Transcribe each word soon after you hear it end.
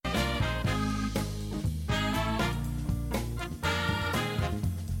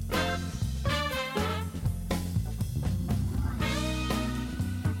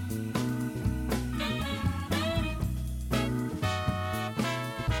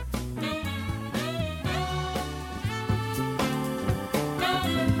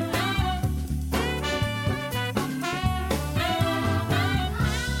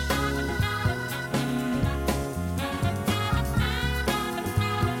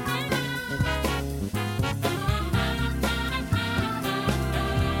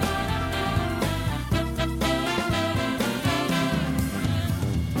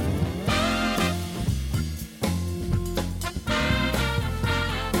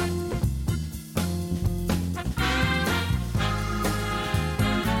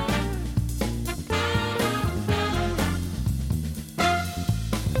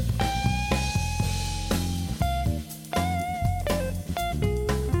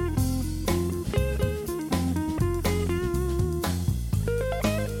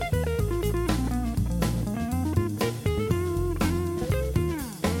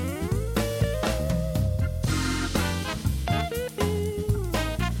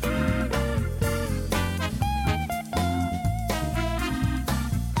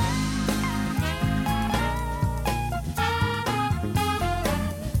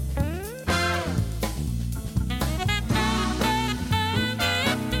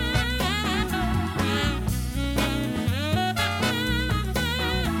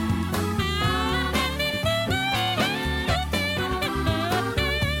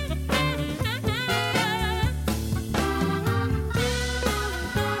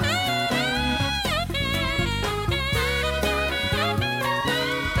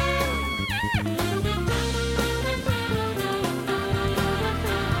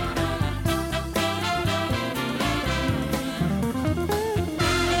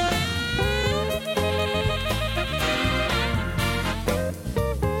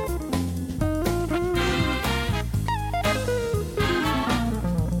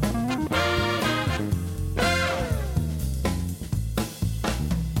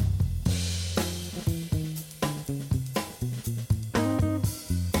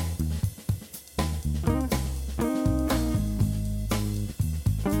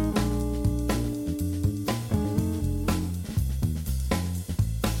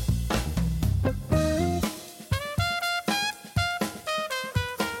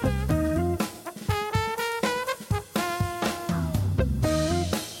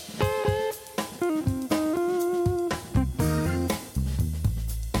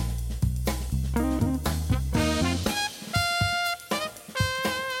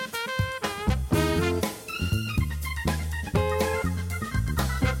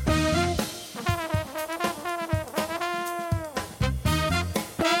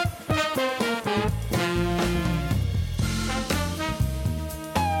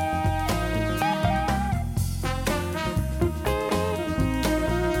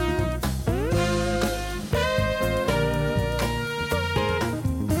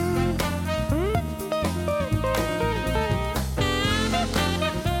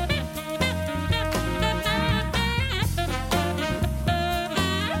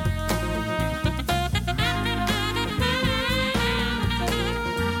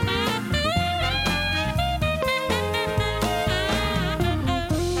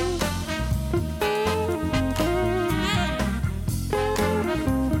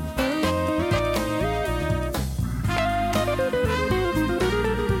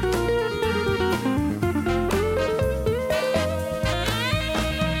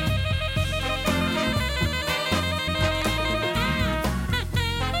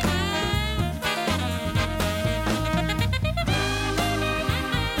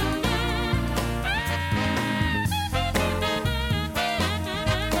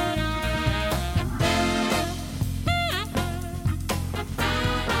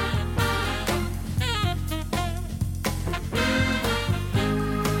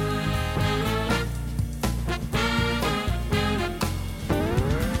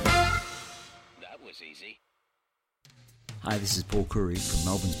Hi, this is Paul Curry from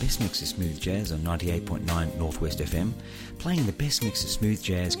Melbourne's best mix of smooth jazz on 98.9 Northwest FM, playing the best mix of smooth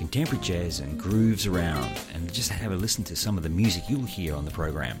jazz, contemporary jazz and grooves around, and just have a listen to some of the music you'll hear on the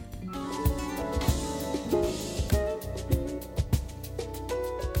program.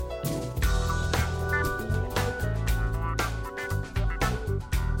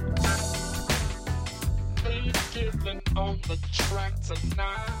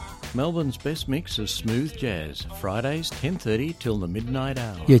 Melbourne's best mix of smooth jazz, Fridays 10:30 till the midnight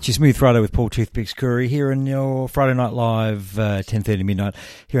hour. Yeah, it's your Smooth Friday with Paul Toothpicks Curry here in your Friday Night Live, 10:30 midnight,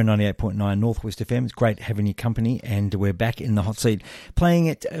 here on 98.9 Northwest FM. It's great having your company, and we're back in the hot seat, playing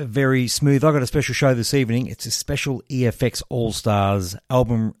it very smooth. I've got a special show this evening. It's a special EFX All-Stars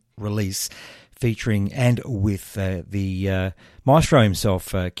album release, featuring and with the maestro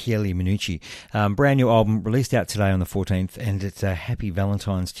himself, Chieli Minucci. Brand new album released out today on the 14th, and it's a happy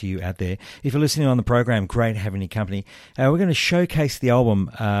Valentine's to you out there. If you're listening on the program, great having your company. We're going to showcase the album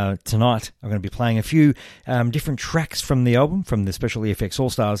tonight. I'm going to be playing a few different tracks from the album, from the special EFX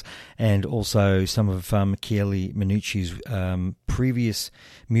All-Stars, and also some of Chieli Minucci's previous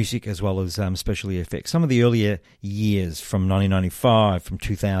music, as well as special EFX. Some of the earlier years from 1995, from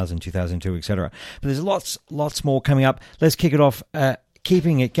 2000, 2002, etc. But there's lots more coming up. Let's kick it off.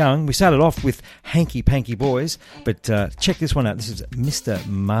 Keeping it going. We started off with Hanky Panky Boys, but check this one out. This is Mr.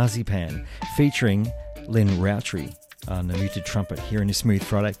 Marzipan featuring Lynn Routry on the muted trumpet here in your Smooth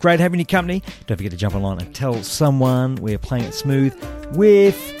Friday. Great having your company. Don't forget to jump online and tell someone we're playing it smooth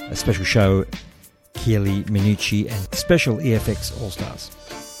with a special show, Chieli Minucci and special EFX All-Stars.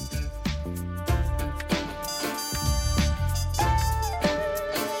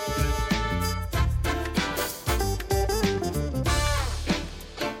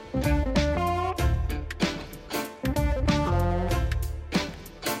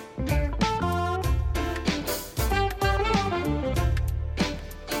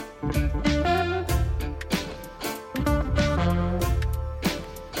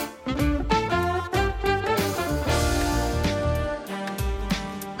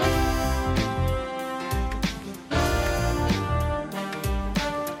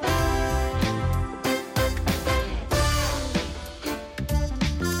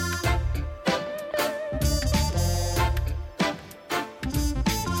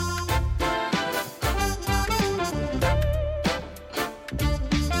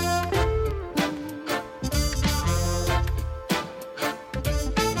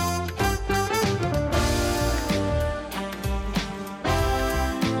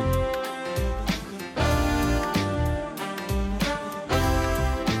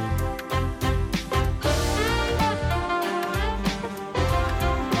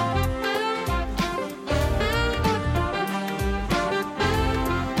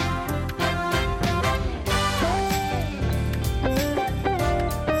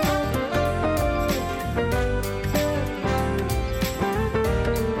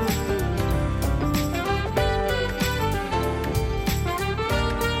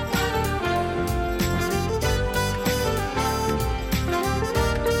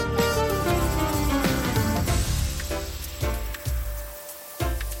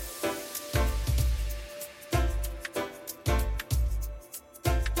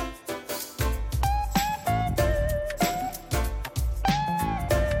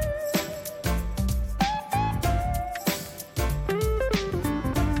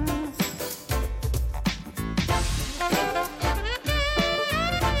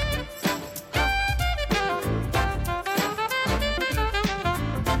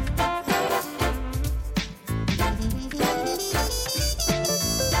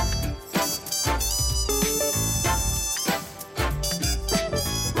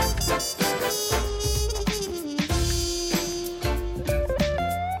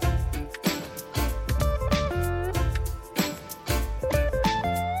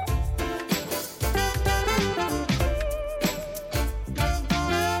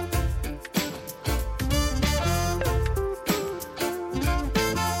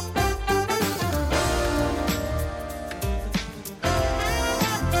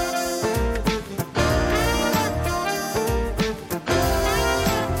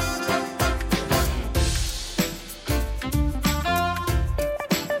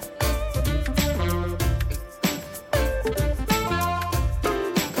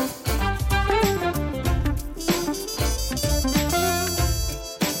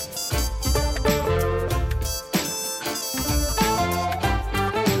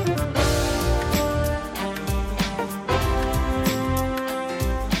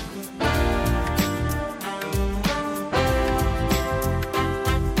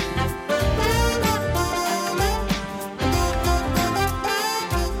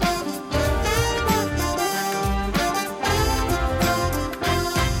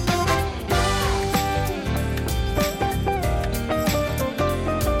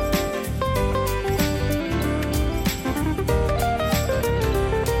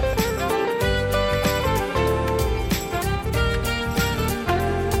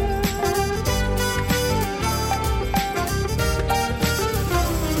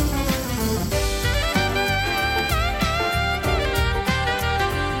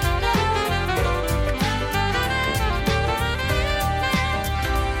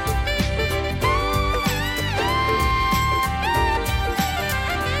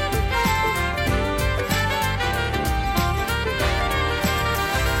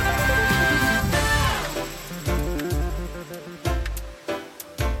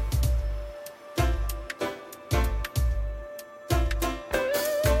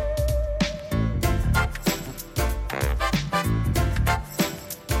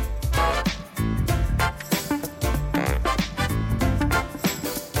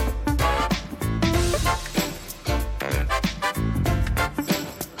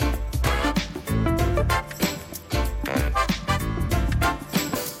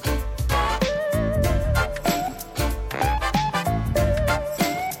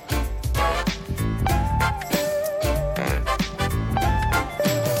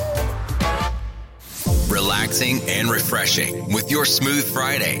 relaxing, and refreshing with your Smooth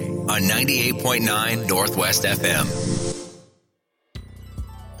Friday on 98.9 Northwest FM.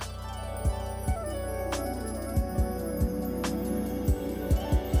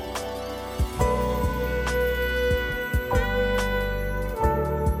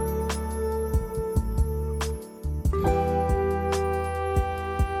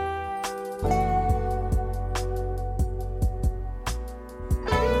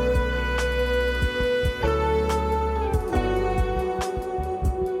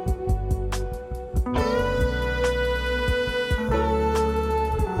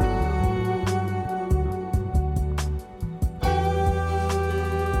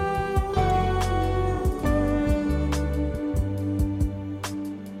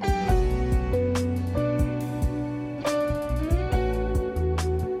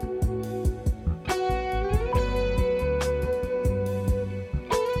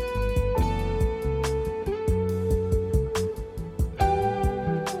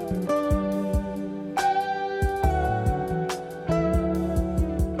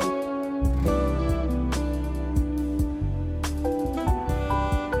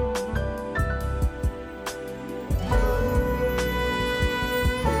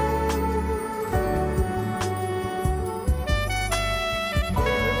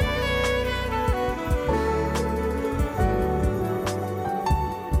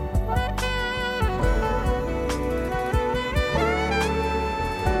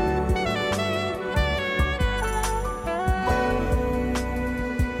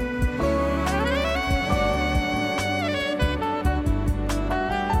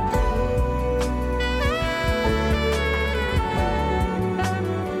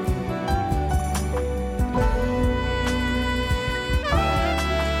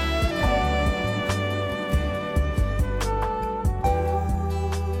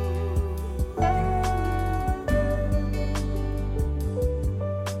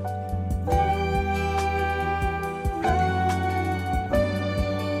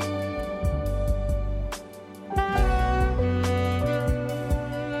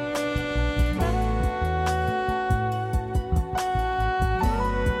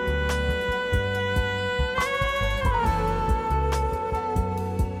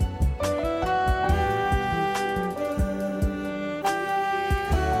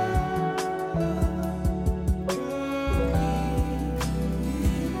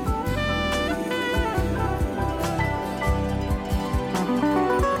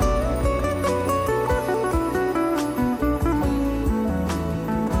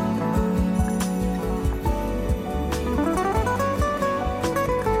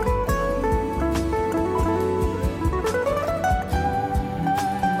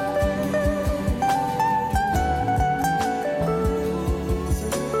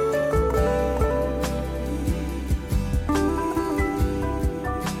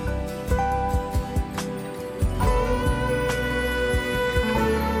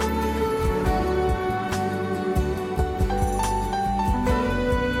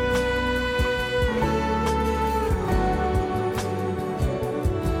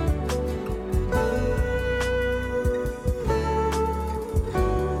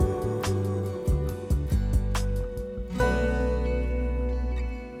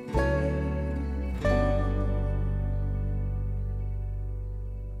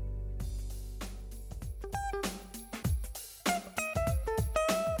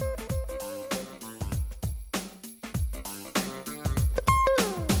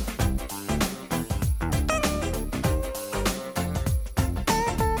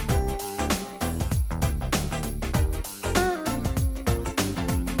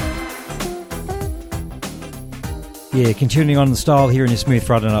 Yeah, continuing on the style here in your Smooth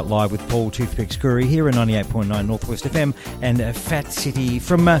Friday Night Live with Paul Toothpicks Curry here in 98.9 Northwest FM and Fat City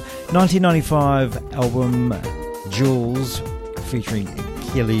from 1995 album Jules featuring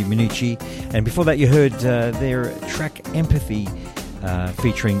Kelly Minucci. And before that you heard their track Empathy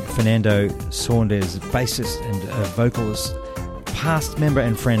featuring Fernando Saunders, bassist and vocalist, past member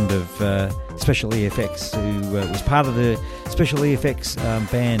and friend of Special EFX, who was part of the Special EFX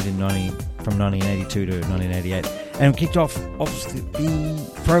band from 1982 to 1988. And kicked off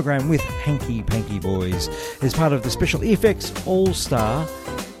the program with Hanky Panky Boys as part of the Special EFX All-Star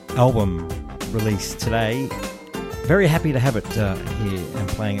album released today. Very happy to have it here and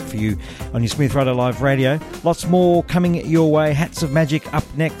playing it for you on your Smooth Friday Live radio. Lots more coming your way. Hats of Magic up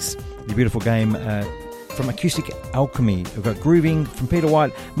next. The beautiful game from Acoustic Alchemy. We've got Grooving from Peter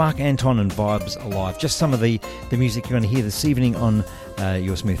White, Mark Anton and Vibes Alive. Just some of the music you're going to hear this evening on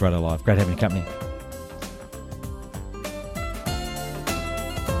your Smooth Friday Live. Great having you company.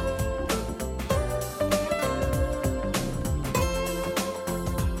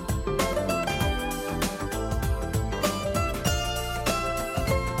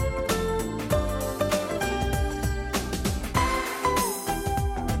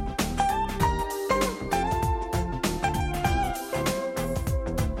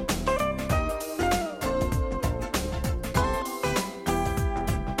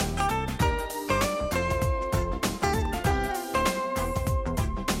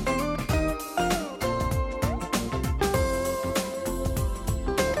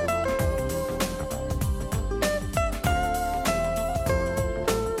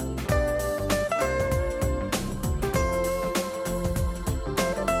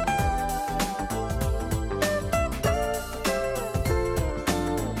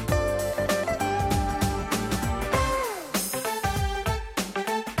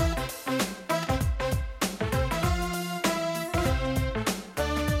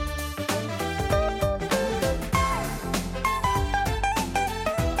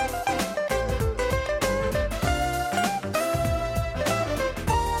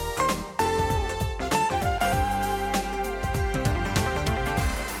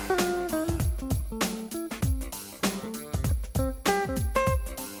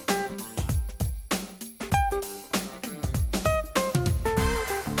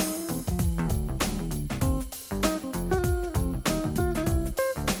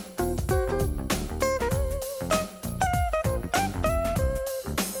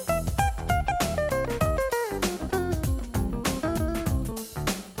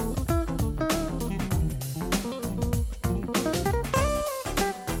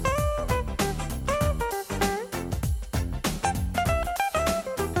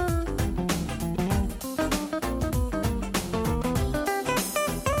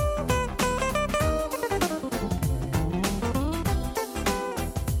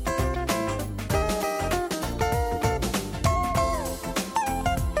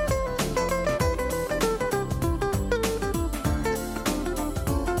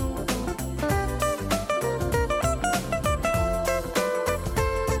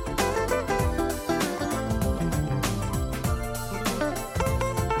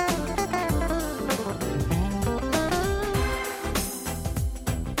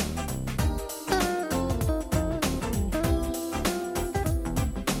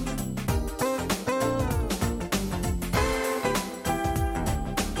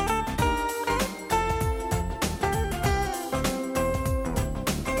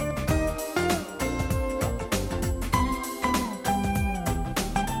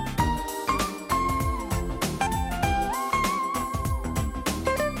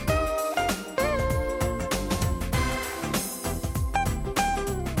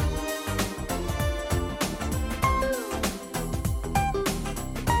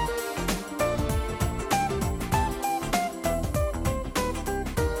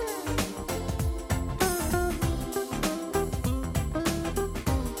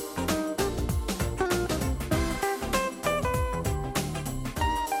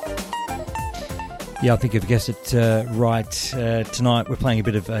 Yeah, I think you've guessed it right. Tonight we're playing a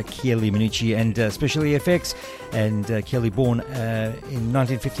bit of Chieli Minucci and Specially FX. And Chieli, born in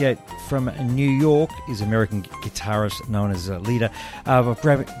 1958 from New York, is an American guitarist known as a leader of a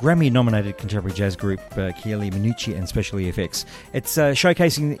Grammy-nominated contemporary jazz group, Chieli Minucci and Specially FX. It's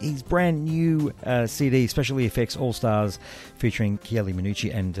showcasing his brand new CD, Specially FX All-Stars, featuring Chieli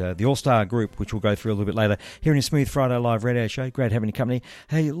Minucci and the All-Star group, which we'll go through a little bit later here in a Smooth Friday Live radio show. Great having you company.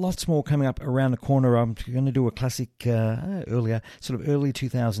 Hey, lots more coming up around the corner. I'm going to do a classic early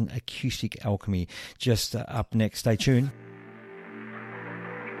 2000 Acoustic Alchemy just up next. Stay tuned.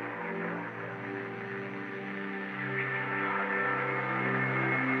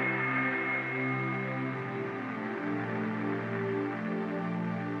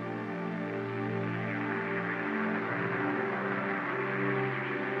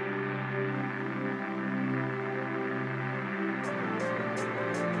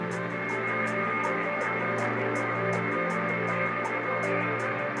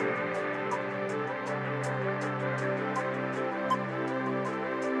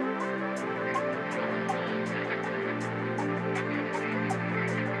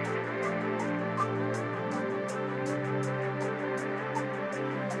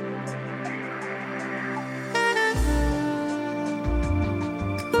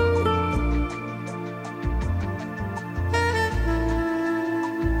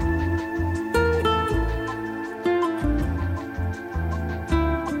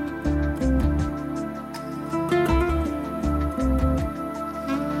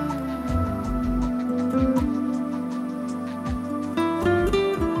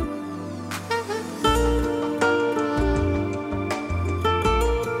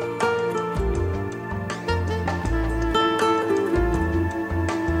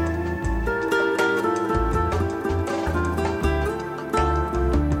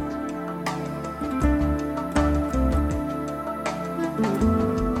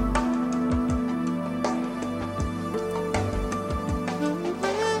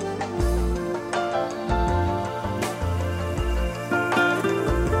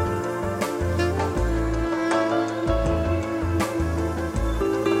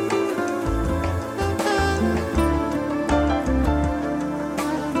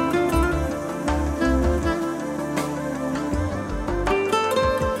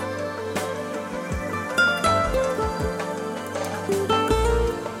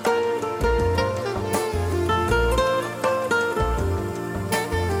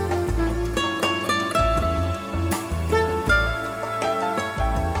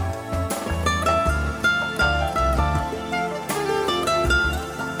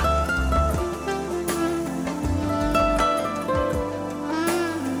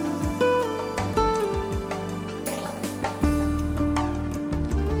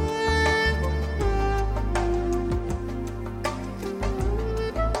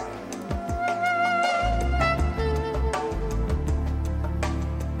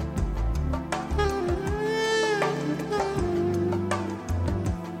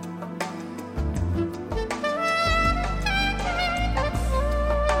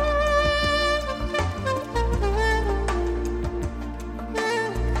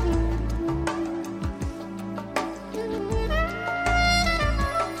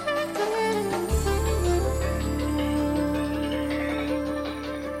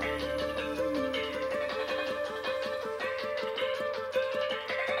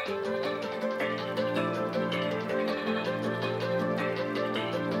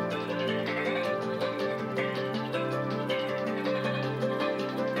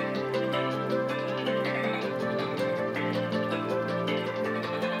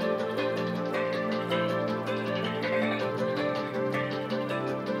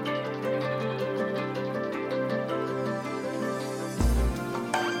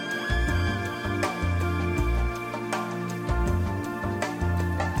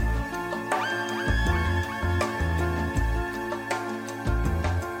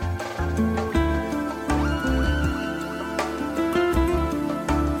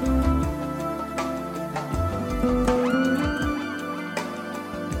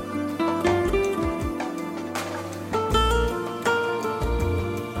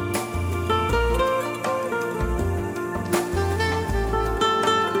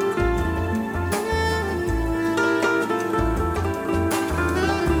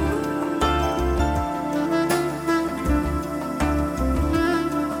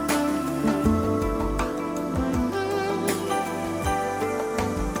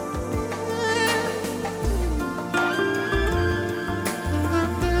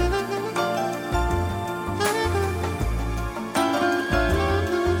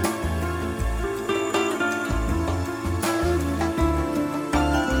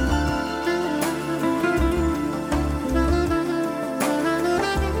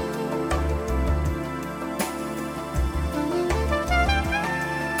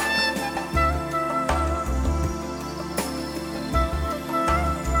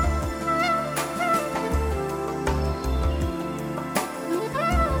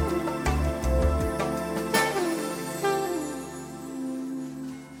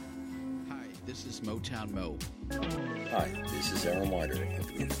 downtown Melbourne. Hi, this is Aaron Wider of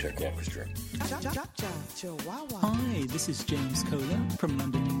the Intertech Orchestra. Hi, this is James Kohler from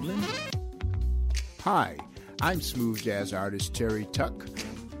London, England. Hi, I'm smooth jazz artist Terry Tuck.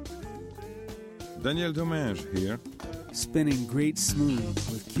 Daniel Domingue here. Spinning great smooth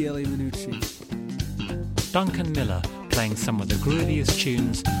with Chieli Minucci. Duncan Miller playing some of the grooviest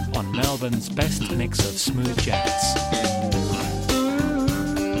tunes on Melbourne's best mix of smooth jazz.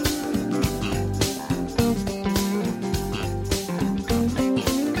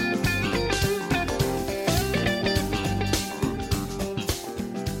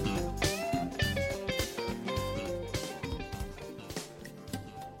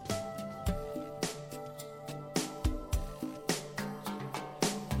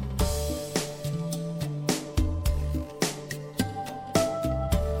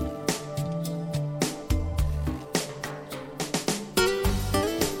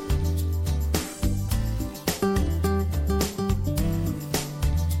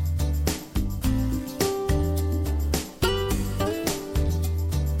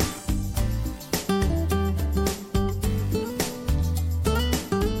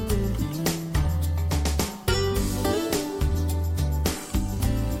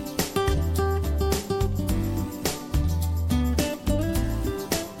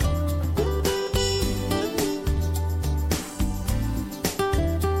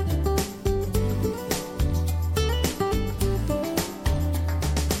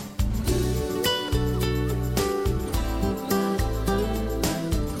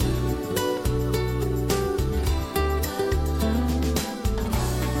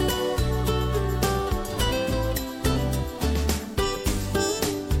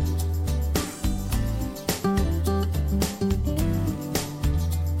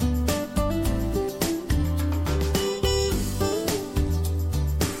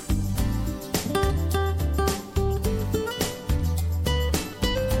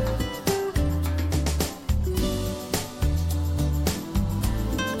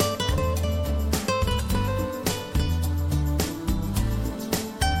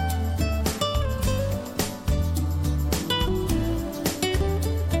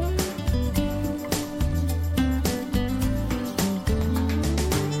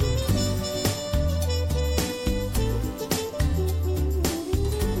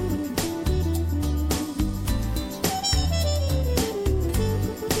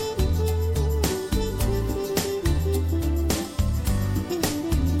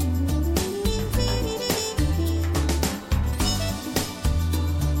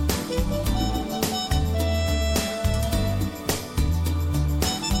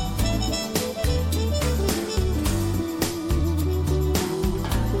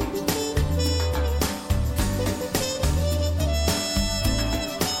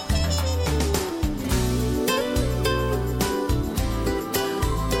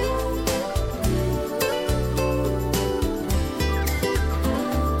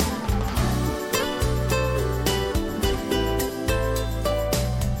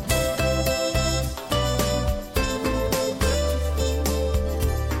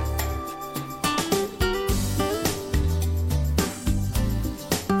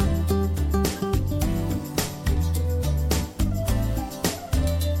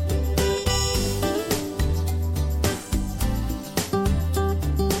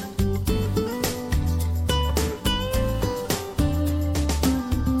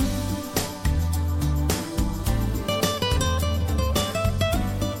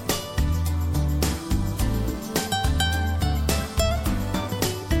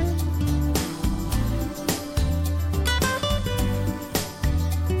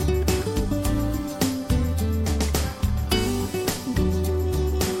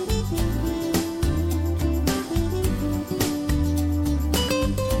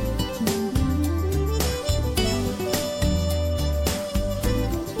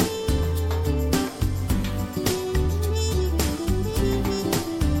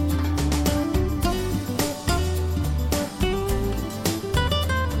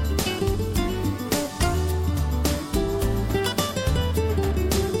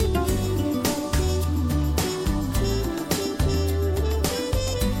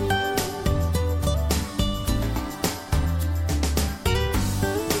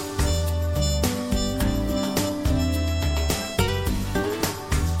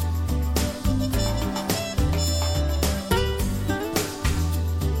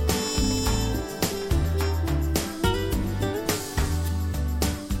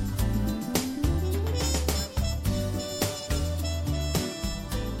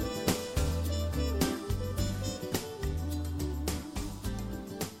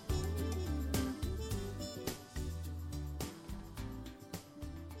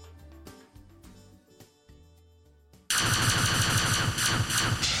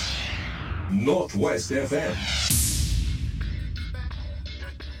 Northwest FM.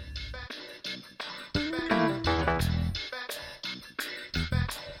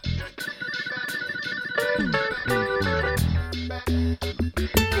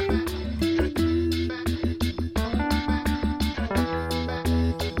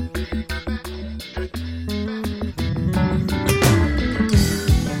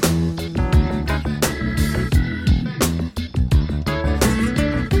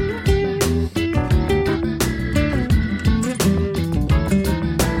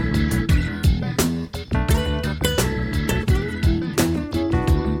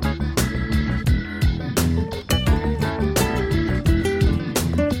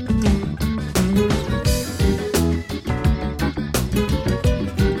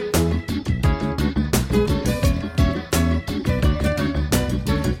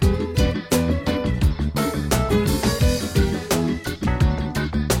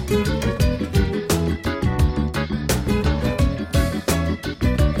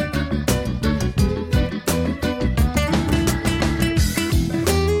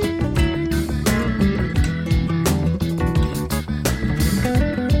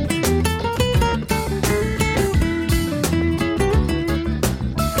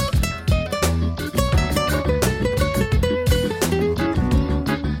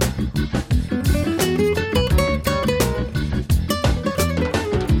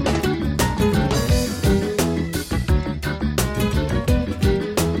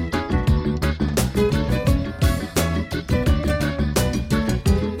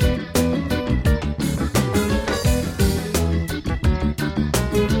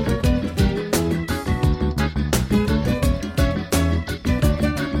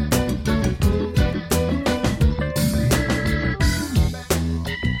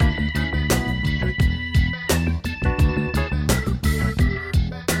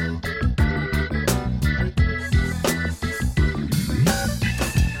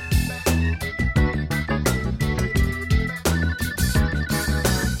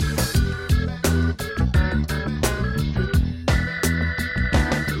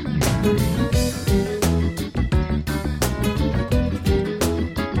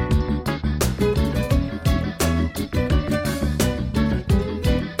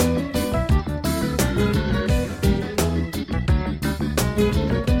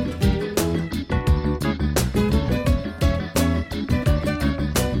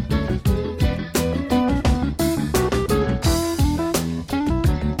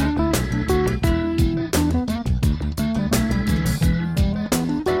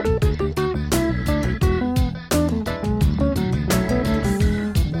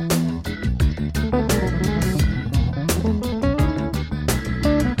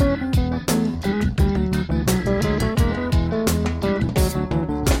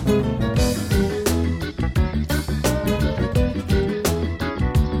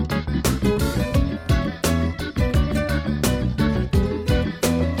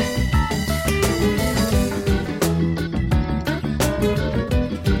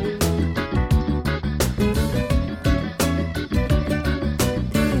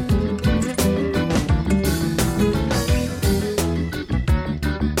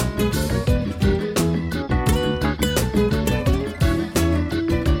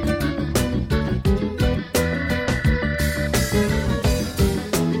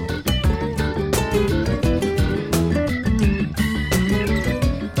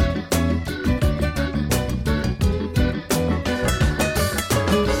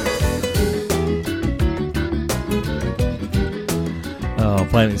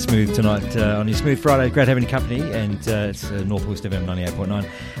 Playing it smooth tonight on your Smooth Friday. Great having your company, and it's Northwest FM 98.9.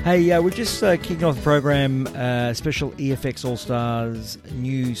 Hey, we're just kicking off the program. Special EFX All Stars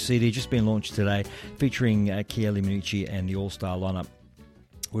new CD just been launched today, featuring Chieli Minucci and the All Star lineup.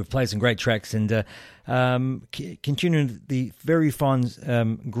 We've played some great tracks, and continuing the very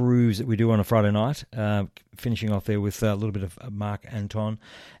fun grooves that we do on a Friday night. Finishing off there with a little bit of Marc Anton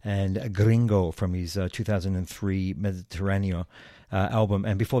and Gringo from his 2003 Mediterraneo album,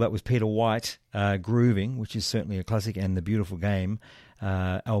 and before that was Peter White, Grooving, which is certainly a classic, and The Beautiful Game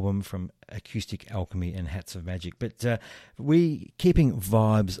album from Acoustic Alchemy and Hats of Magic. But we keeping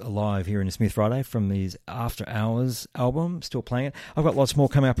vibes alive here in the Smooth Friday from these After Hours album, still playing it. I've got lots more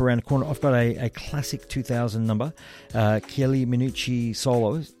coming up around the corner. I've got a classic 2000 number, Chieli Minucci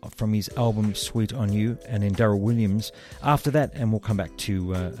solo from his album Sweet on You, and then Darryl Williams after that, and we'll come back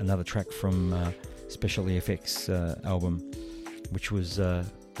to another track from Special EFX album, which was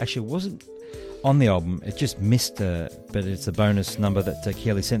actually wasn't. on the album. It just missed, but it's a bonus number that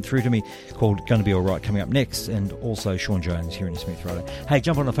Keely sent through to me called Gonna Be Alright coming up next, and also Sean Jones here in Smooth Friday. Hey,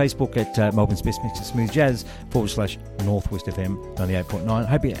 jump on the Facebook at Melbourne's Best Mix of Smooth Jazz /Northwest FM 98.9.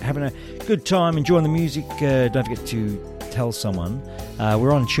 Hope you're having a good time, enjoying the music. Don't forget to tell someone.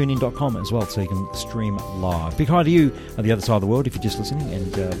 We're on tunein.com as well, so you can stream live. Big hi to you on the other side of the world if you're just listening,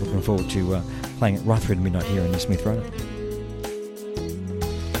 and looking forward to playing it right through to midnight here in Smooth Friday.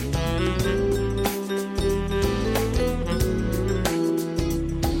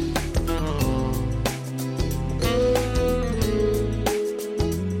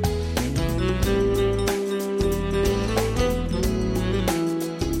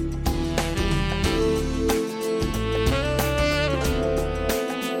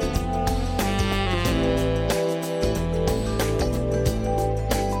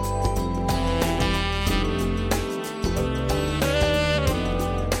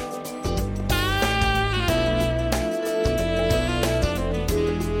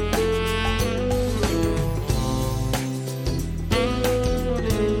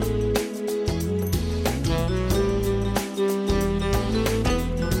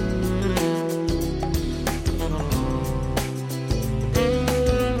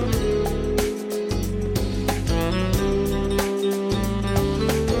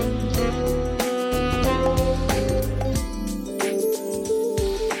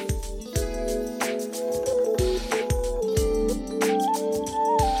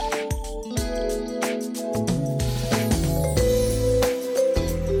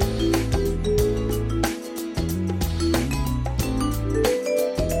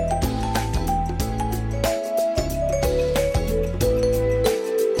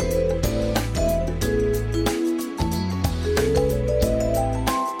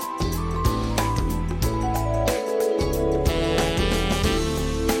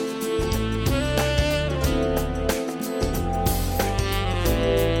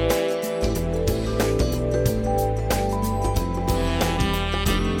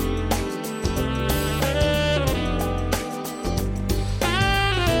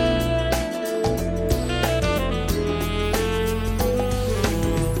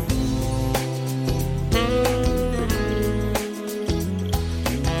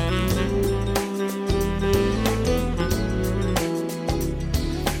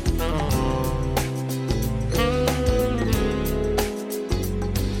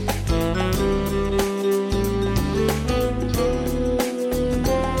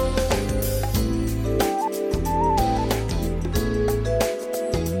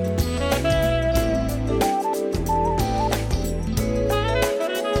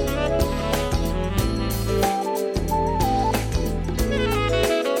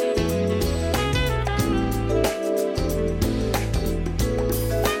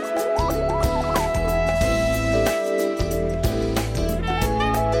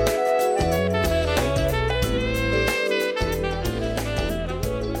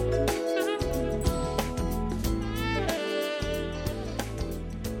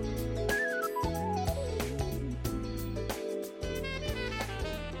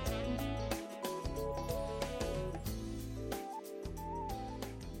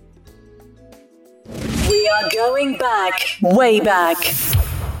 Going back, way back.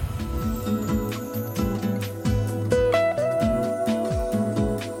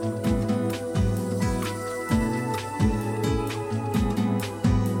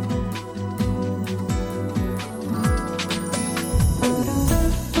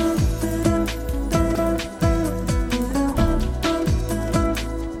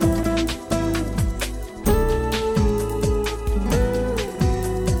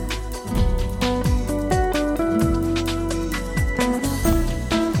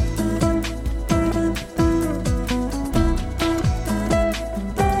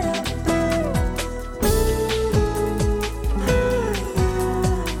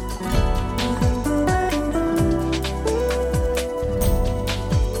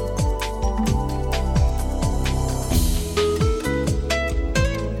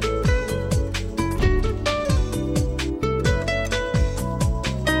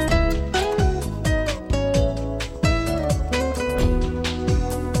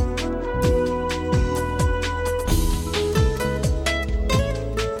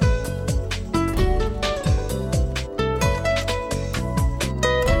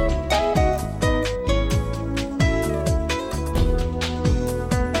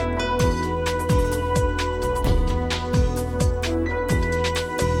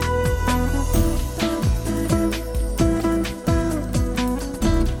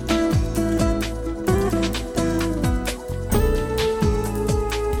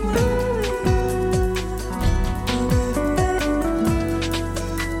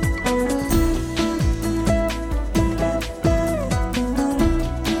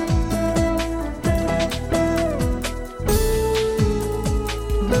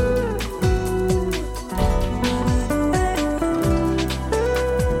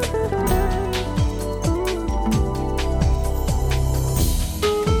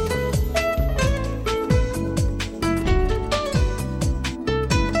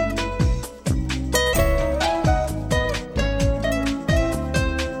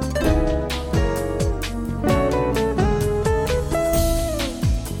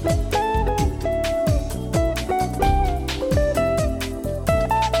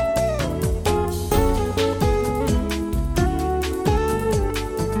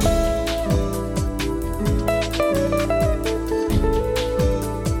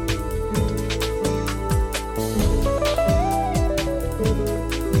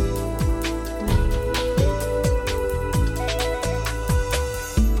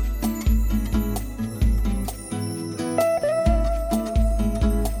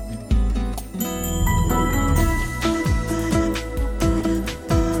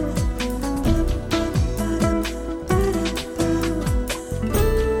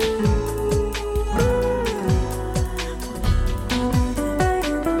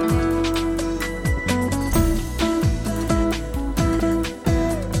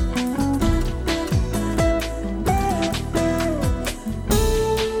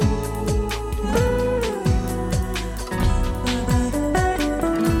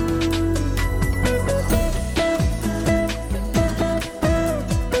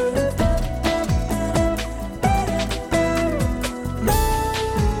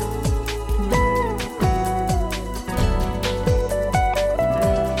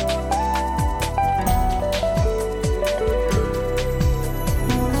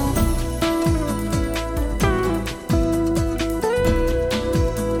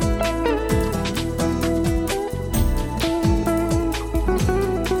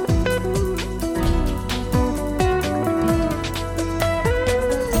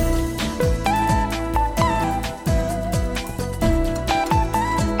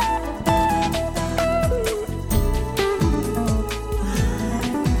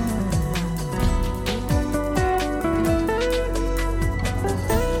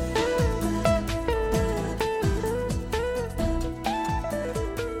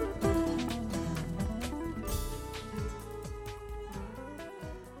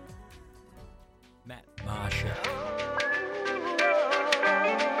 Show.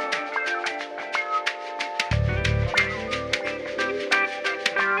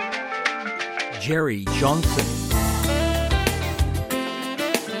 Jerry Johnson.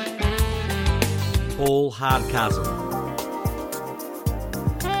 Paul Hardcastle.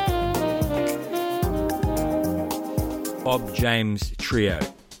 Bob James Trio.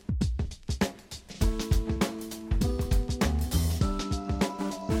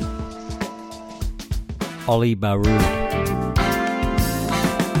 Ollie Baru.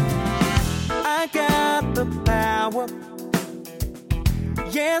 I got the power.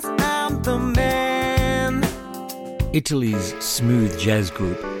 Yes, I'm the man. Italy's smooth jazz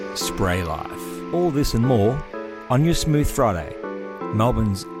group, Spray Life. All this and more on your Smooth Friday.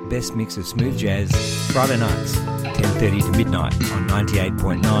 Melbourne's best mix of smooth jazz, Friday nights, 10:30 to midnight on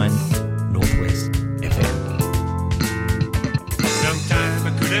 98.9 Northwest FM. Long time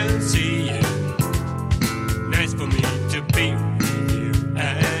I couldn't see you. Nice for me to be with you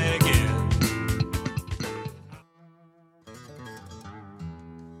again.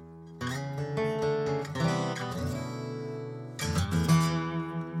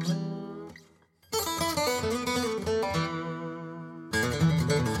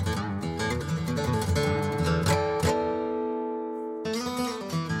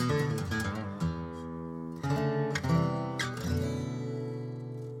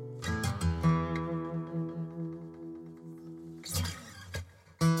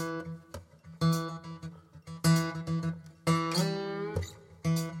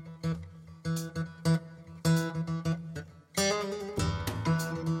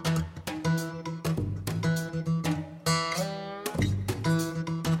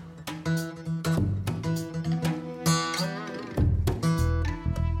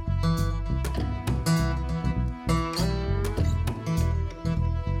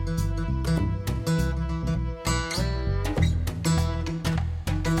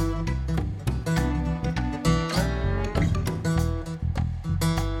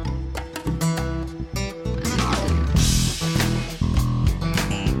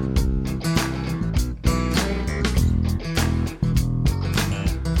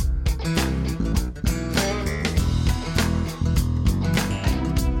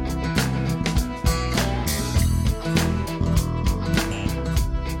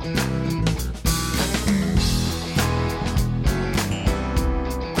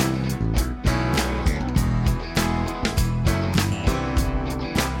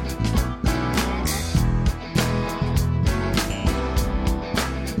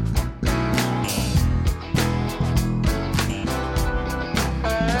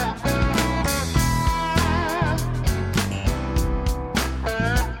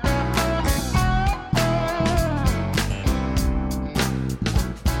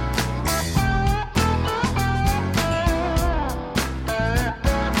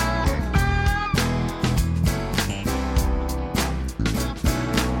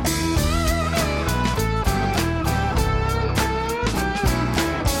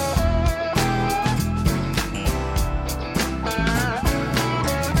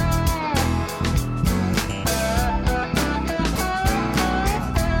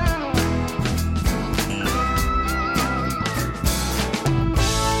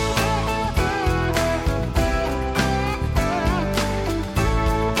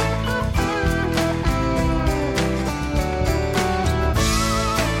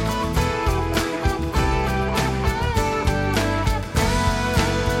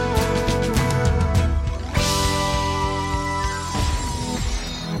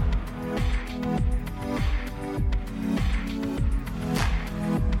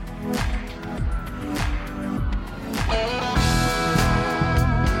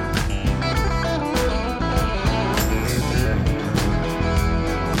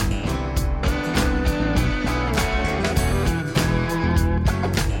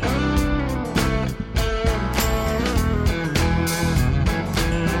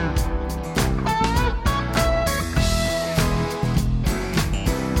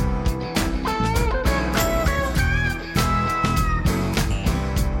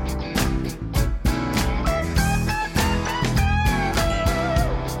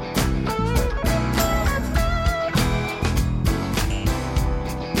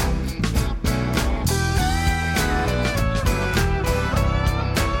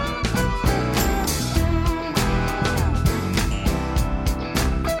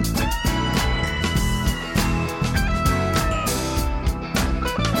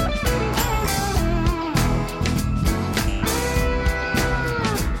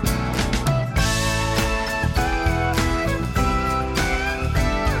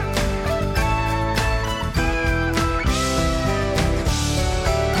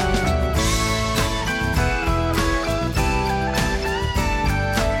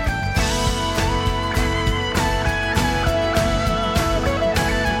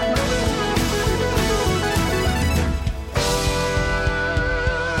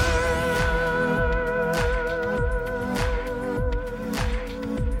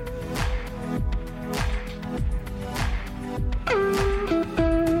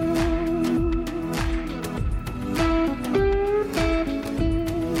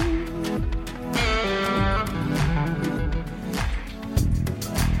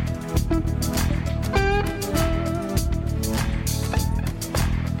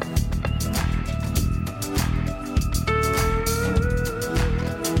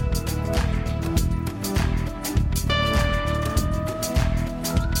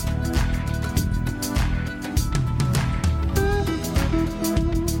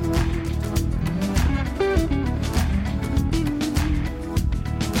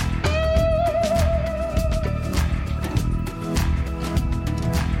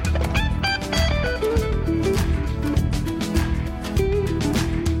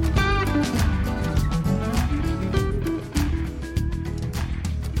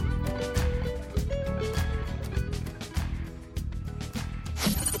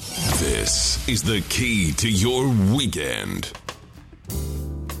 is the key to your weekend.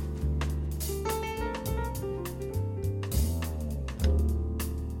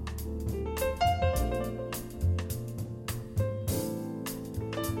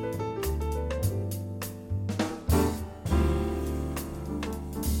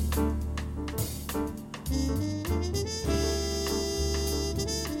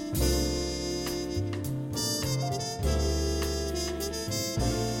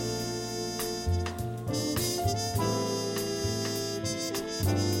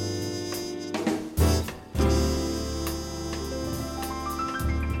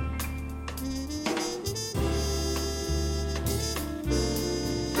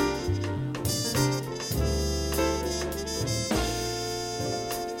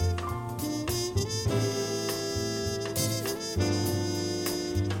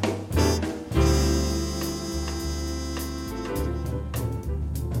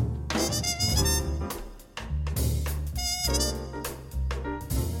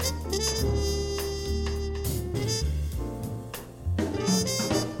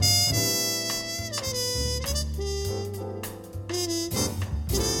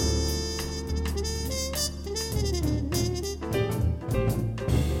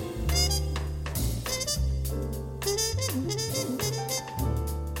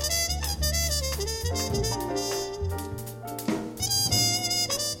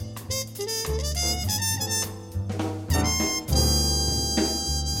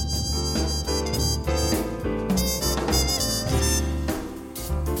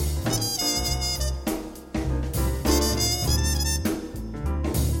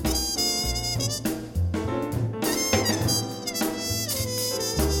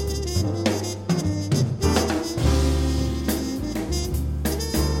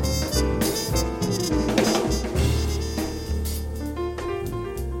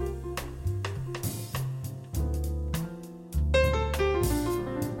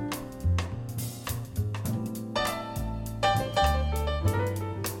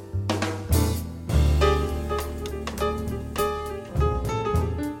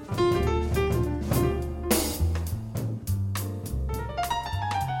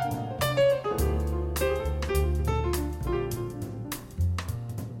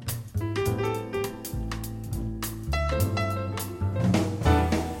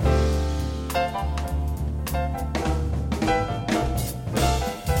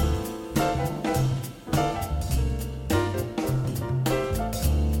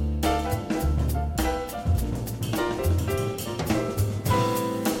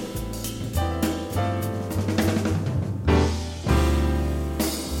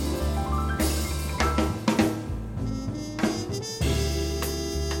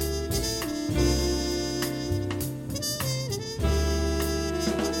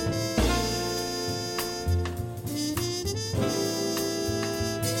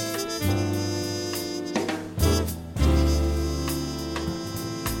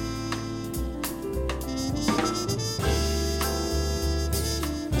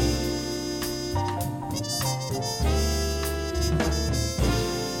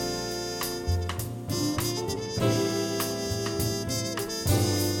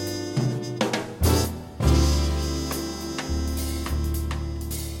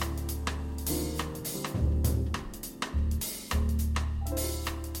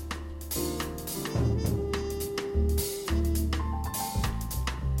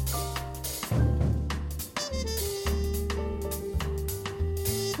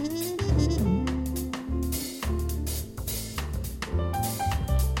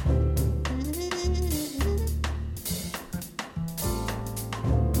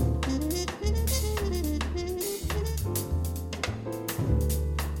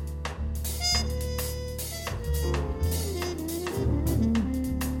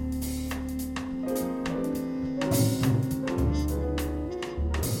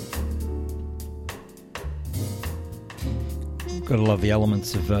 Gotta love the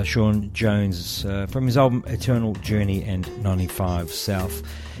elements of Sean Jones from his album Eternal Journey and 95 South.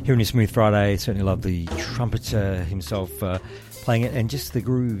 Here on your Smooth Friday, certainly love the trumpeter himself playing it, and just the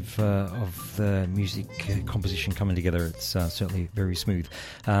groove of the music composition coming together. It's certainly very smooth.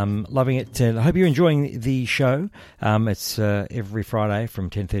 Loving it. I hope you're enjoying the show. It's every Friday from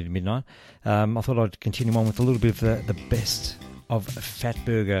 10:30 to midnight. I thought I'd continue on with a little bit of the best of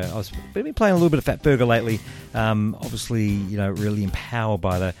Fatburger. I've been playing a little bit of Fatburger lately. Obviously, really empowered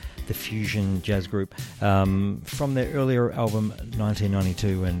by the fusion jazz group from their earlier album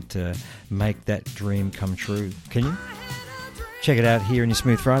 1992, and Make That Dream Come True. Can you? Check it out here in your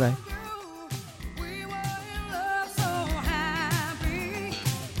Smooth Friday. We were so happy.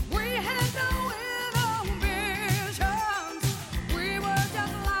 We had no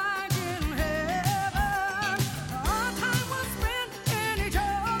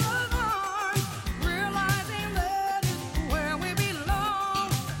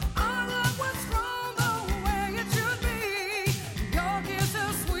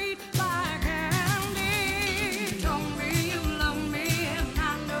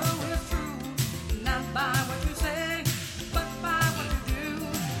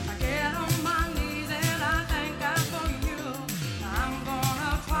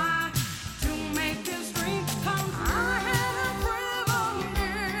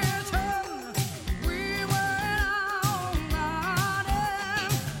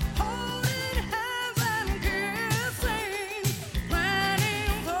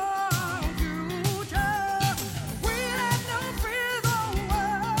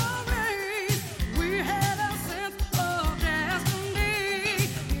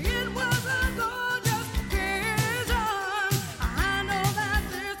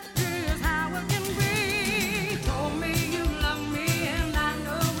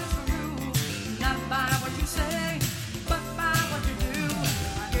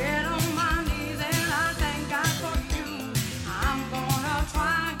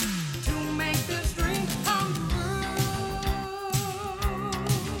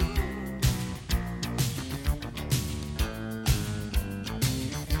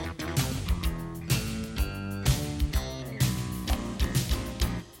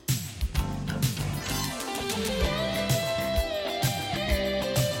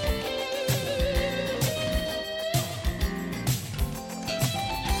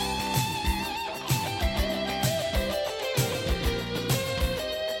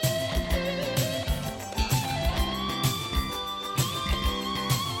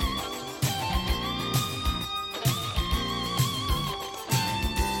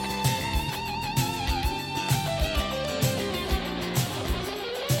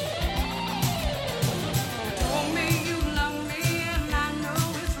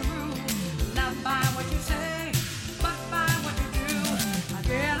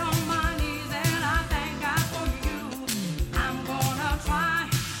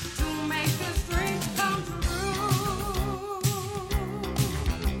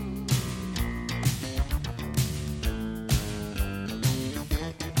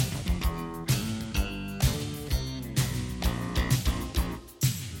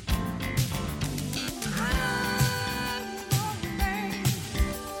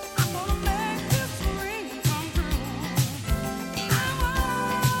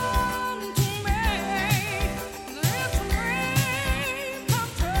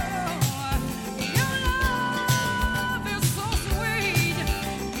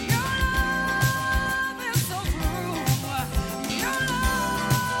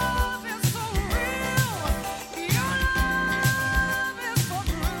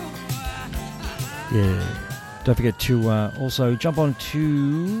Yeah. Don't forget to also jump on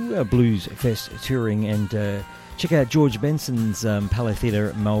to Blues Fest touring and check out George Benson's Palais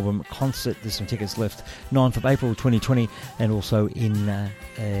Theatre Melbourne concert. There's some tickets left, 9th of April 2020, and also in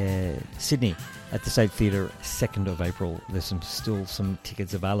Sydney at the State Theatre, 2nd of April. There's still some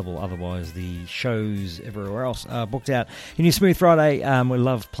tickets available. Otherwise, the shows everywhere else are booked out. In your Smooth Friday, we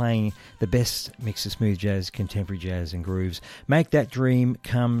love playing the best mix of smooth jazz, contemporary jazz and grooves. Make that dream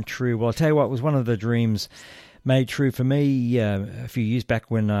come true. Well, I'll tell you what, it was one of the dreams made true for me a few years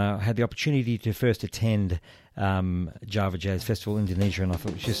back when I had the opportunity to first attend Java Jazz Festival in Indonesia, and I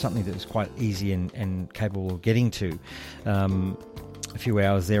thought it was just something that was quite easy and capable of getting to. A few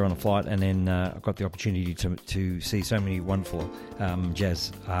hours there on a flight, and then I got the opportunity to see so many wonderful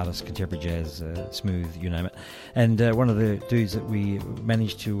jazz artists, contemporary jazz, smooth, you name it. And one of the dudes that we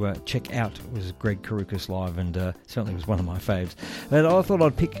managed to check out was Greg Karukas live, and certainly was one of my faves. But I thought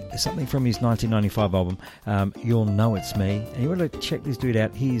I'd pick something from his 1995 album, You'll Know It's Me. And you want to check this dude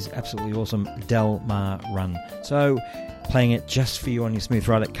out. He's absolutely awesome, Del Mar Run. So, playing it just for you on your Smooth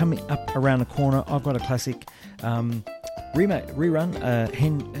Friday. Coming up around the corner, I've got a classic rerun,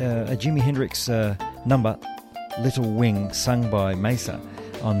 a Jimi Hendrix number, Little Wing, sung by Mesa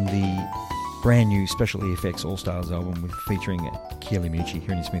on the brand new Special EFX All Stars album featuring Keely Mucci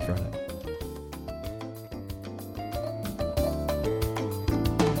here in your Smooth Friday.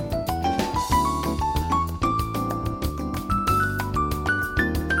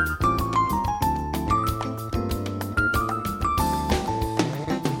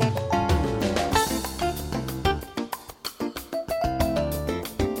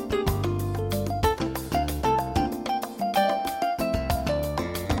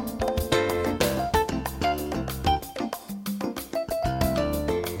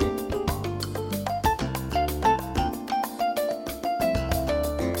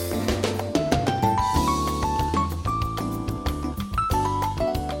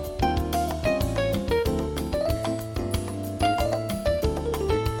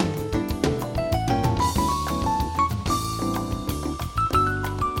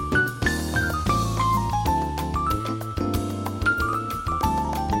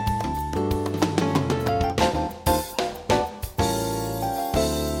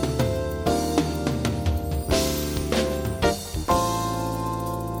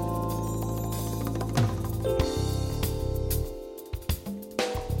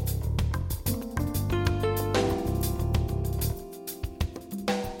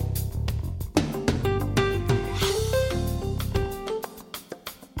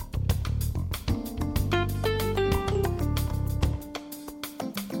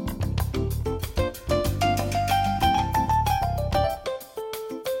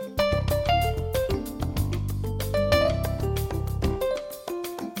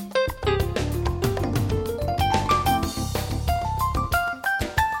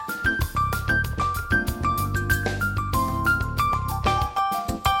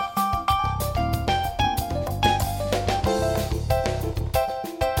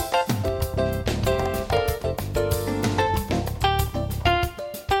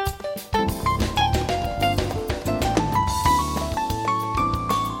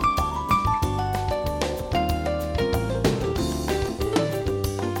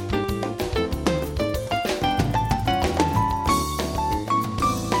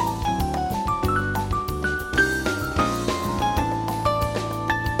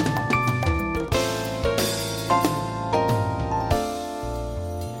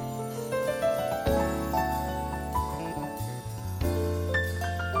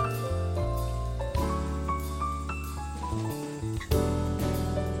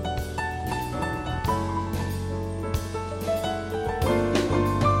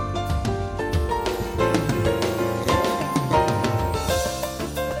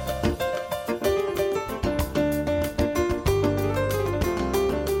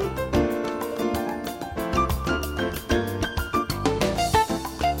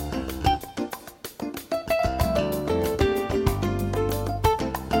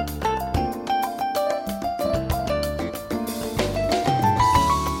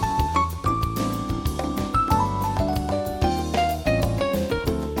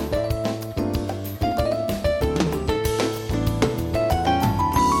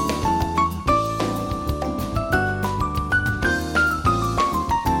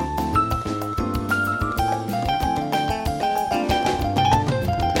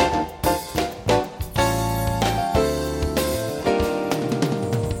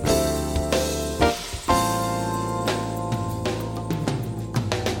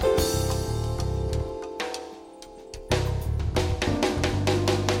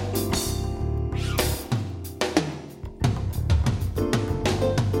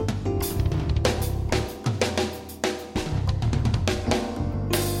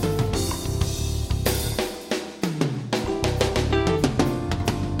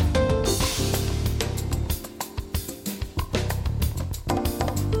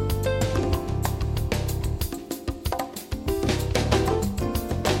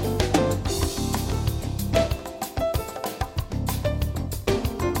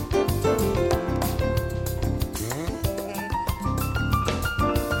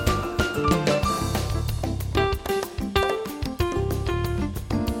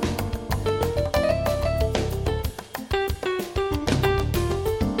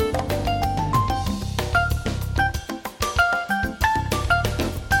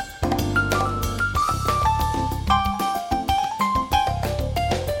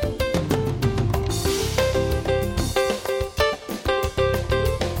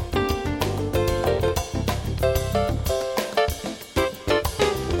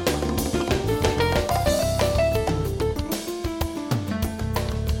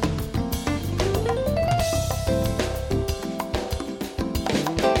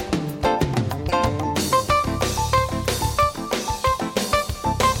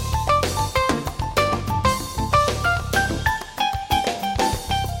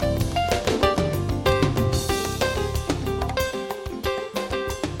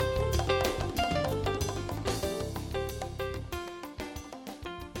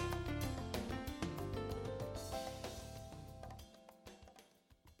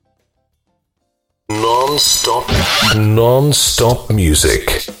 Non-stop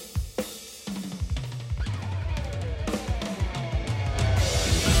music.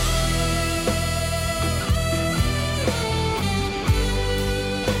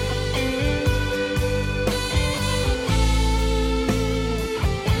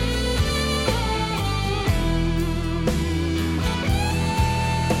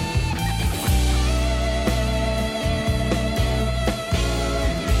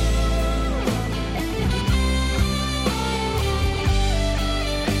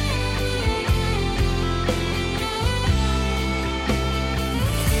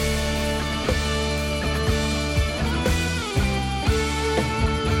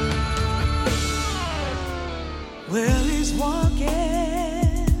 Well, he's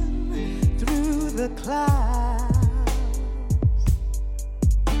walking through the clouds.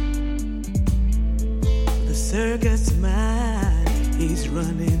 The circus man, he's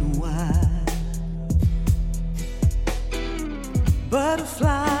running wild.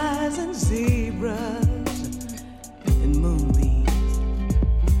 Butterflies and zebras and moonbeams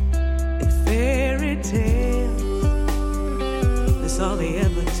and fairy tales. That's all he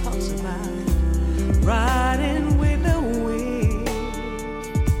ever talks about. Riding with the wind.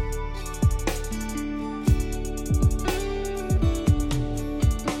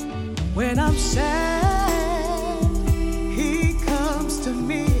 When I'm sad, he comes to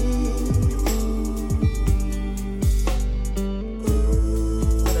me.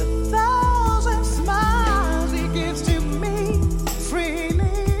 With 1,000 smiles he gives to me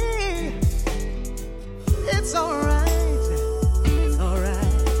freely. It's alright.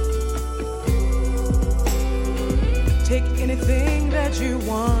 Take anything that you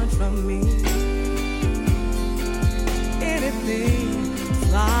want from me. Anything,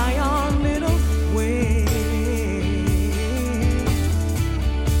 fly on little wings.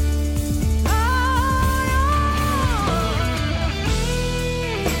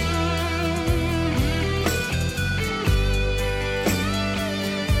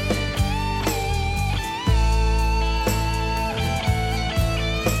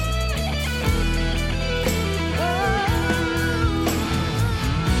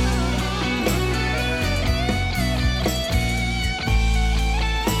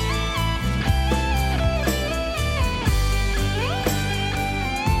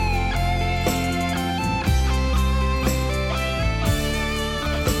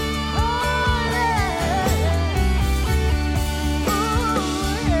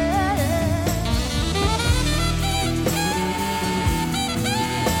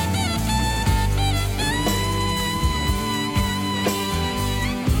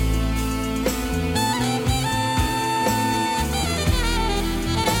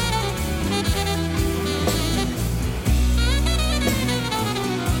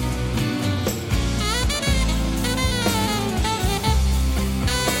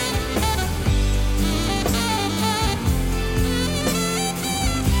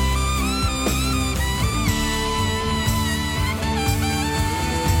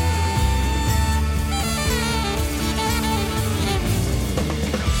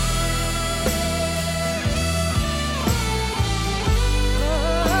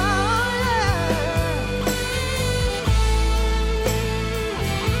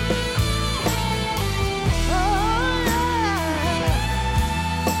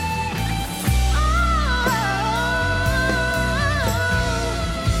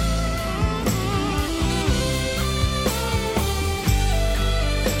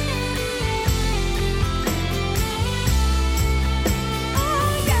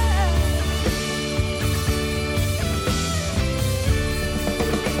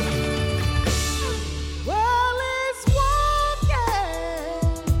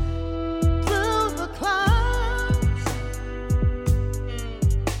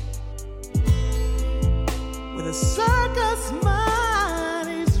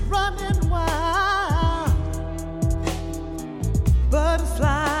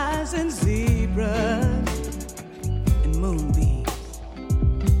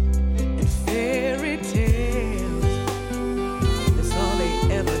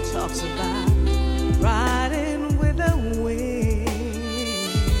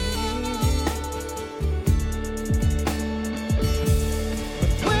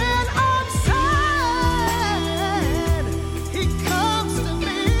 When I'm sad,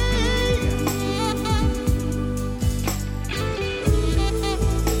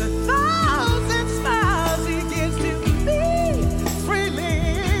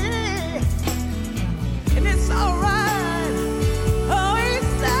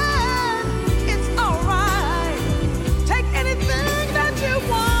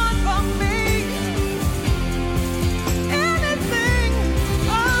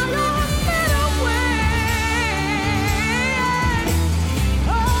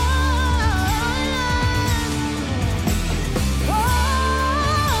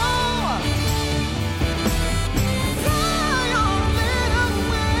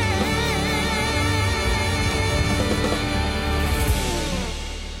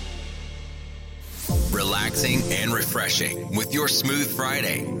 relaxing, and refreshing with your Smooth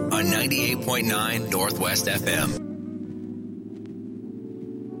Friday on 98.9 Northwest FM.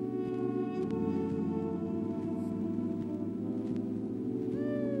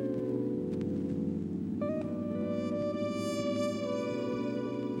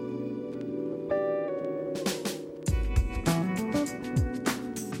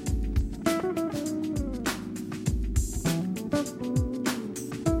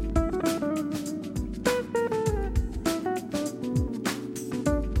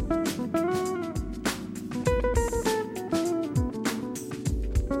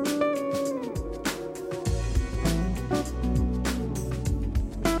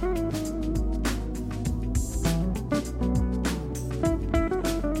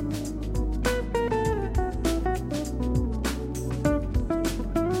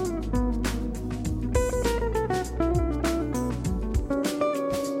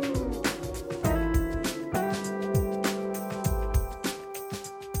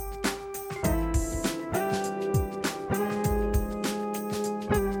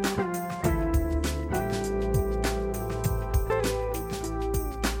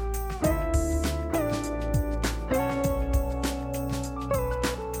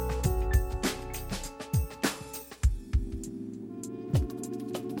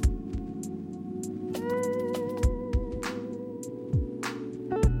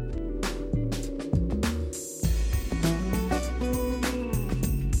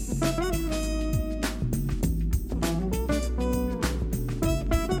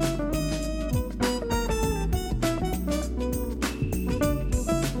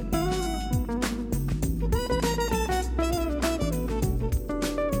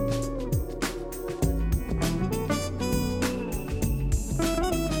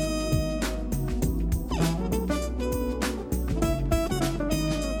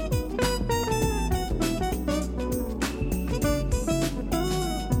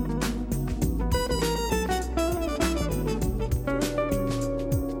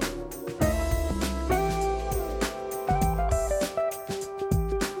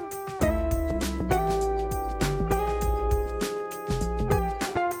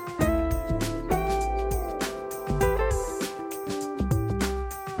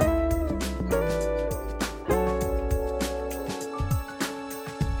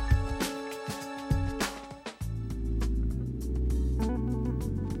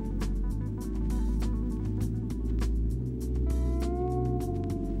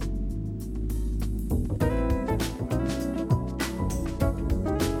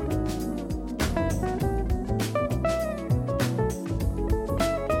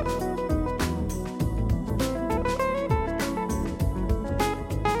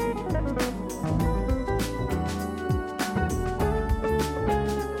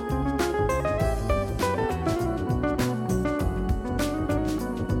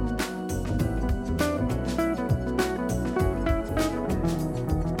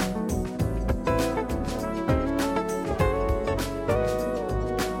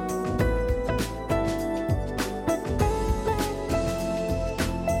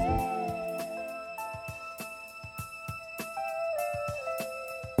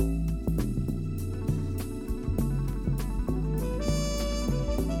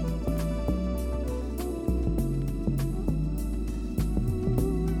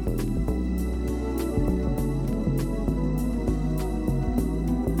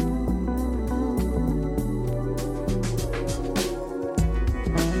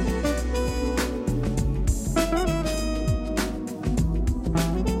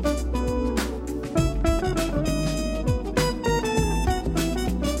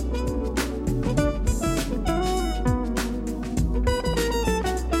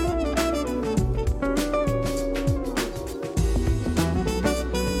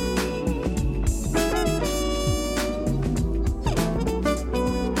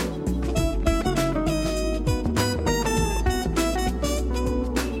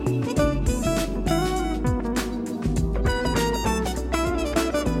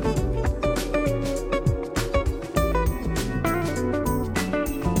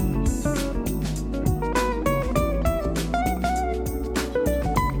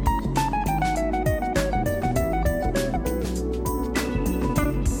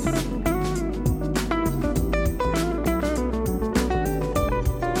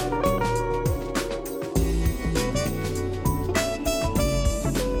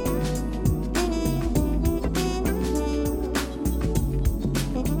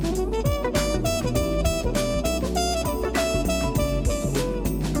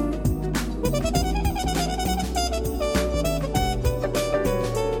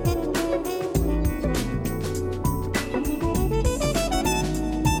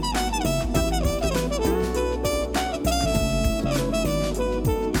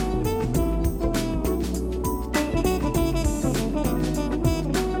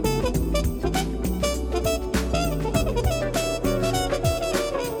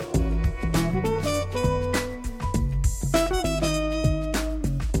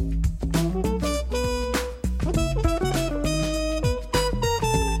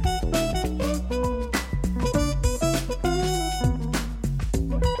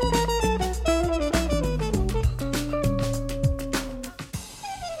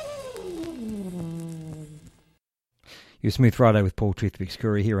 Your Smooth Friday with Paul Toothpicks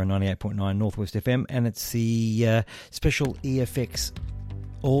Curry here on 98.9 Northwest FM, and it's the special EFX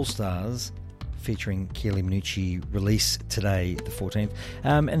All-Stars featuring Keely Minucci release today, the 14th,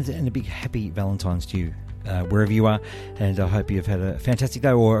 and a big happy Valentine's to you wherever you are, and I hope you've had a fantastic day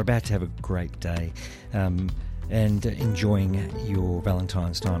or are about to have a great day. And enjoying your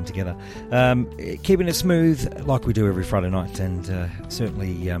Valentine's time together. Keeping it smooth like we do every Friday night, and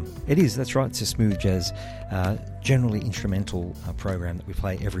certainly it is, that's right, it's a smooth jazz, generally instrumental program that we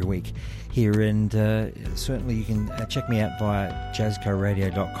play every week here, and certainly you can check me out via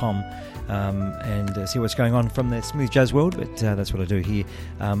jazzcoradio.com and see what's going on from the smooth jazz world, but that's what I do here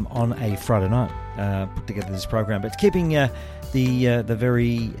on a Friday night, put together this program, but keeping the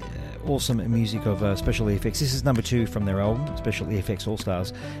very awesome music of Special EFX. This is number 2 from their album, Special EFX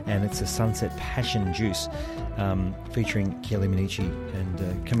All-Stars, and it's a Sunset Passion Juice featuring Keely Minucci.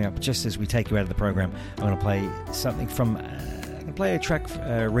 And coming up just as we take you out of the program, I'm going to play something from I'm going to play a track,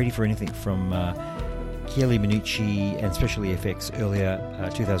 Ready for Anything, from Keely Minucci and Special EFX earlier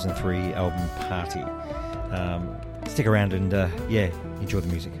 2003 album Party. Stick around and enjoy the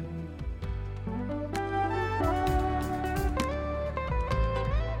music.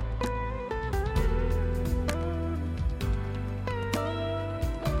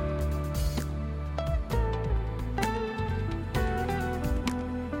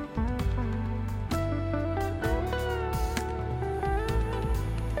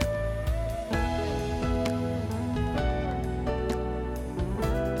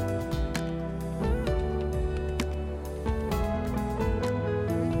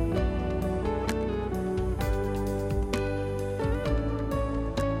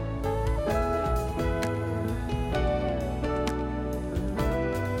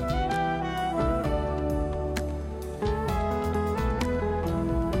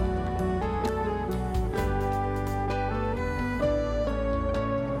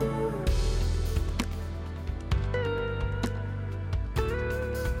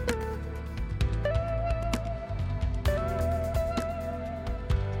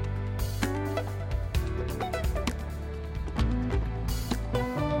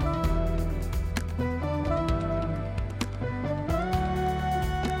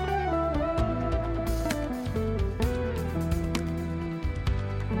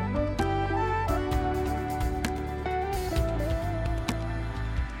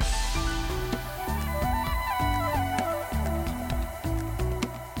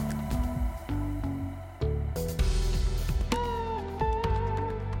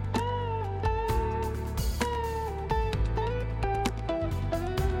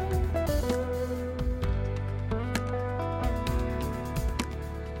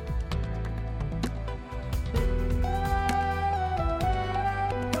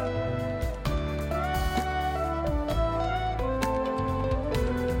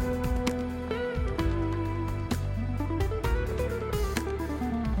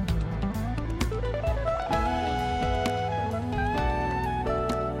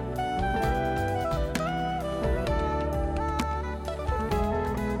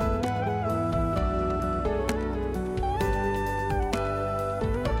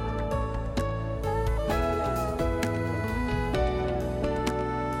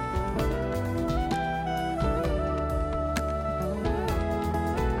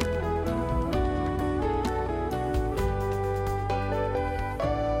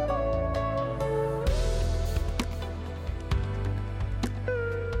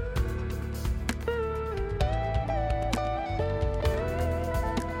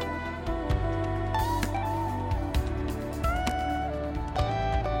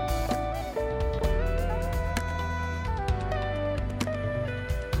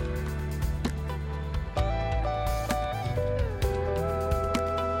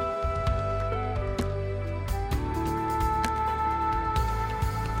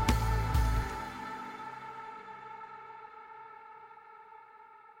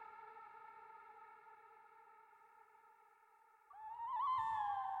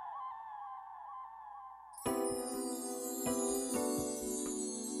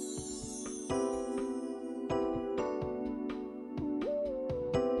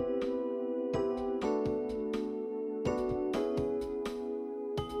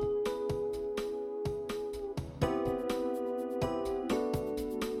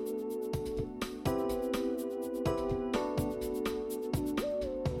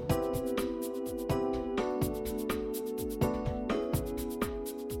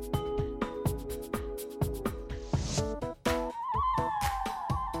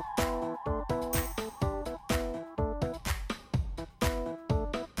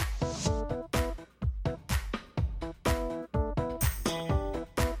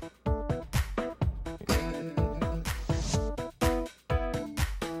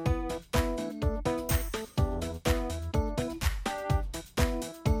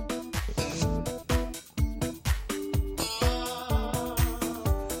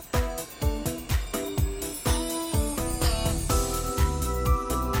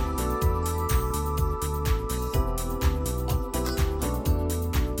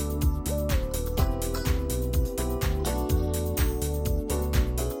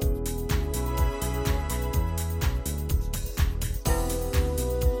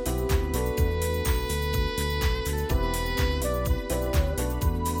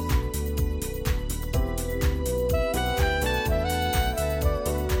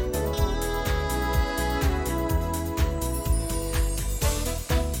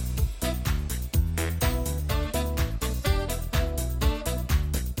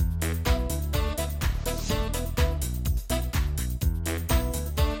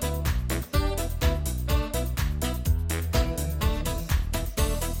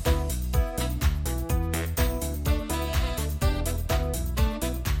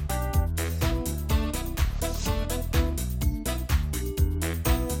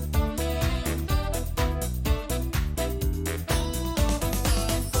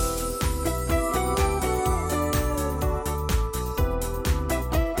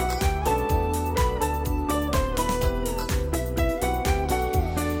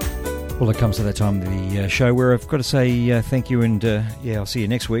 Well, it comes to that time of the show where I've got to say thank you, and I'll see you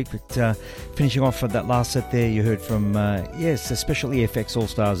next week. But finishing off with that last set there, you heard from, a Special EFX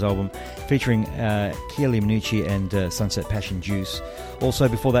All-Stars album featuring Chieli Minucci and Sunset Passion Juice. Also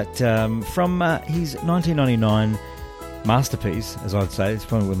before that, from his 1999 masterpiece, as I'd say, it's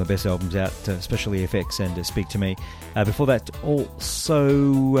probably one of the best albums out, Special EFX and Speak to Me. Before that,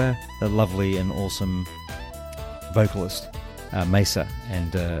 also the lovely and awesome vocalist Mesa and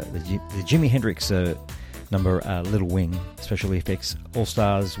the Jimi Hendrix number Little Wing, Special Effects All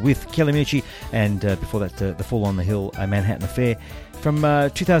Stars with Chieli Minucci, and before that the Fall on the Hill, A Manhattan Affair from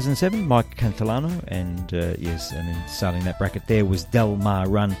 2007, Mike Cantillano, and and then starting that bracket there was Del Mar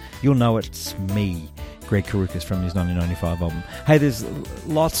Run, You'll Know It's Me, Greg Karukas from his 1995 album. Hey, there's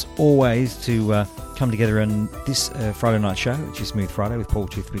lots always to come together on this Friday night show, which is Smooth Friday with Paul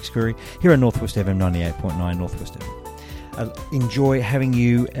Toothpicks Curry here on Northwest FM 98.9 Northwest FM. Enjoy having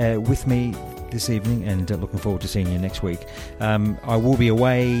you with me this evening, and looking forward to seeing you next week. I will be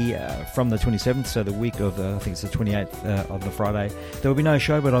away from the 27th, so the week of I think it's the 28th of the Friday. There will be no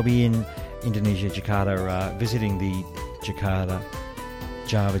show, but I'll be in Indonesia, Jakarta, visiting the Jakarta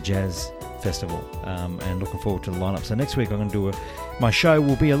Java Jazz Festival, and looking forward to the lineup. So next week I'm going to my show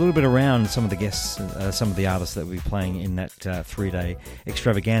will be a little bit around some of the guests, some of the artists that will be playing in that 3-day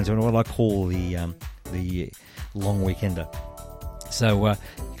extravaganza, and what I call the long weekender. So a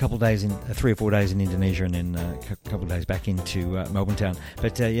couple of days 3 or 4 days in Indonesia, and then a couple of days back into Melbourne town.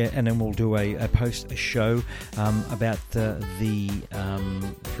 But and then we'll do a show about the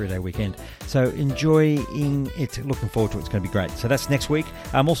 3-day weekend. So enjoying it, looking forward to it. It's going to be great. So that's next week.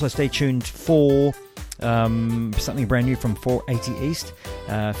 Also stay tuned for something brand new from 480 East,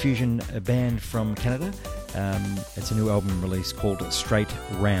 fusion band from Canada. It's a new album release called Straight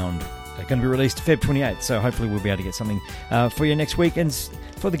Round. Going to be released Feb 28th, so hopefully we'll be able to get something for you next week. And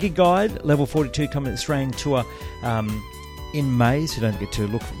for the gig guide, Level 42 coming to the Australian tour in May, so don't forget to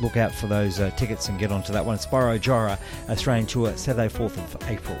look out for those tickets and get onto that one. Spyro Gyra Australian tour, Saturday 4th of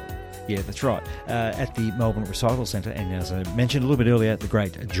April. Yeah, that's right, at the Melbourne Recital Centre, and as I mentioned a little bit earlier, the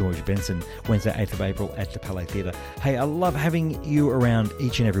great George Benson, Wednesday 8th of April at the Palais Theatre. Hey, I love having you around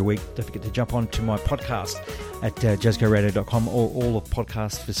each and every week. Don't forget to jump on to my podcast at jazzgoradio.com, or all the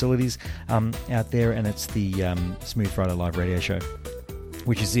podcast facilities out there, and it's the Smooth Friday Live Radio Show,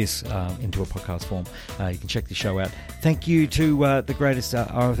 which is this into a podcast form. You can check the show out. Thank you to the greatest,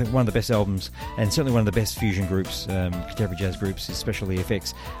 I think one of the best albums, and certainly one of the best fusion groups, contemporary jazz groups, especially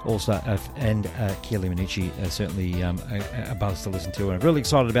FX, also, and Chieli Minucci, certainly a buzz to listen to. And I'm really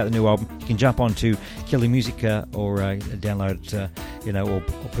excited about the new album. You can jump on to Chieli Music or download it, or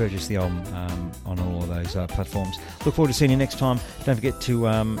purchase the album on all of those platforms. Look forward to seeing you next time. Don't forget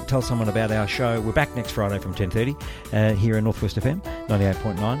to tell someone about our show. We're back next Friday from 10:30 here in Northwest FM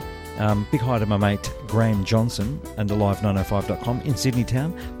 98.9. Big hi to my mate Graham Johnson and Alive905.com in Sydney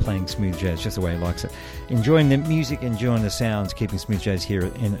town, playing smooth jazz just the way he likes it. Enjoying the music, enjoying the sounds, keeping smooth jazz here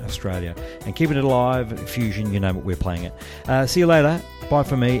in Australia, and keeping it alive. Fusion, you know what, we're playing it. See you later. Bye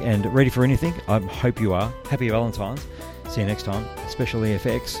for me, and ready for anything. I hope you are. Happy Valentine's. See you next time. Special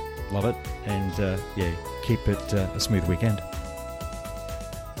EFX. Love it. And keep it a smooth weekend.